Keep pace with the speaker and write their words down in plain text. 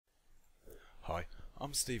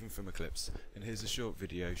I'm Stephen from Ecl-ips, and here's a short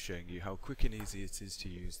video showing you how quick and easy it is to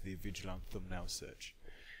use the Avigilon thumbnail search.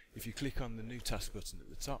 If you click on the new task button at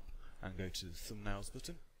the top and go to the thumbnails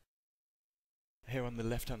button, here on the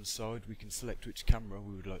left hand side we can select which camera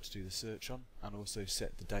we would like to do the search on and also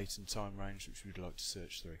set the date and time range which we would like to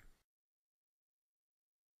search through.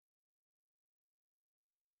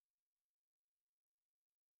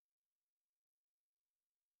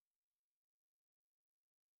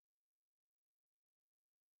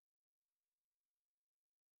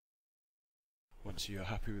 Once you are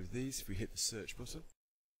happy with these, if we hit the search button,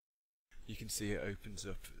 you can see it opens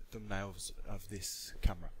up thumbnails of this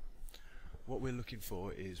camera. What we're looking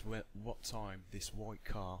for is what time this white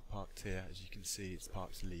car parked here. As you can see, it's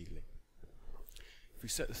parked legally. If we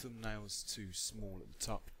set the thumbnails to small at the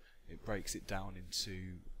top, it breaks it down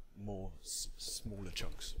into more smaller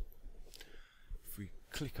chunks. If we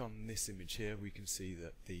click on this image here, we can see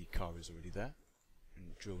that the car is already there,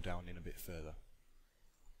 and drill down in a bit further.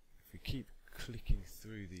 If we keep clicking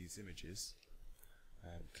through these images,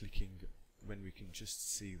 clicking when we can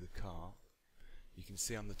just see the car, you can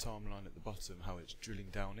see on the timeline at the bottom how it's drilling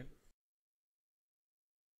down in.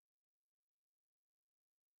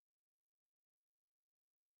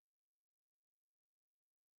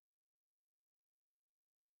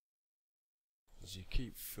 As you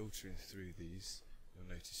keep filtering through these, you'll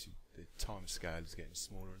notice the time scale is getting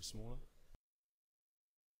smaller and smaller.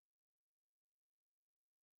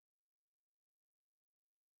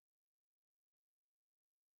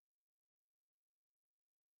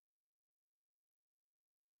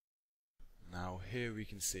 Now here we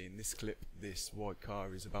can see in this clip this white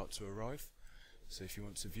car is about to arrive. So if you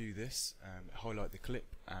want to view this, highlight the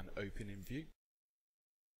clip and open in view.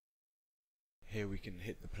 Here we can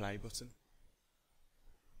hit the play button,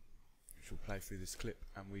 which will play through this clip,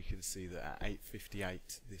 and we can see that at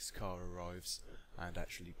 8:58 this car arrives and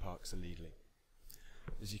actually parks illegally.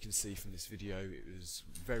 As you can see from this video, it was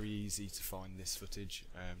very easy to find this footage,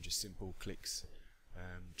 just simple clicks,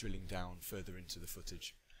 drilling down further into the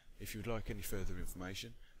footage. If you would like any further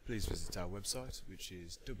information, please visit our website, which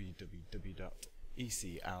is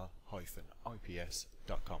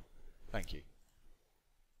www.ecl-ips.com. Thank you.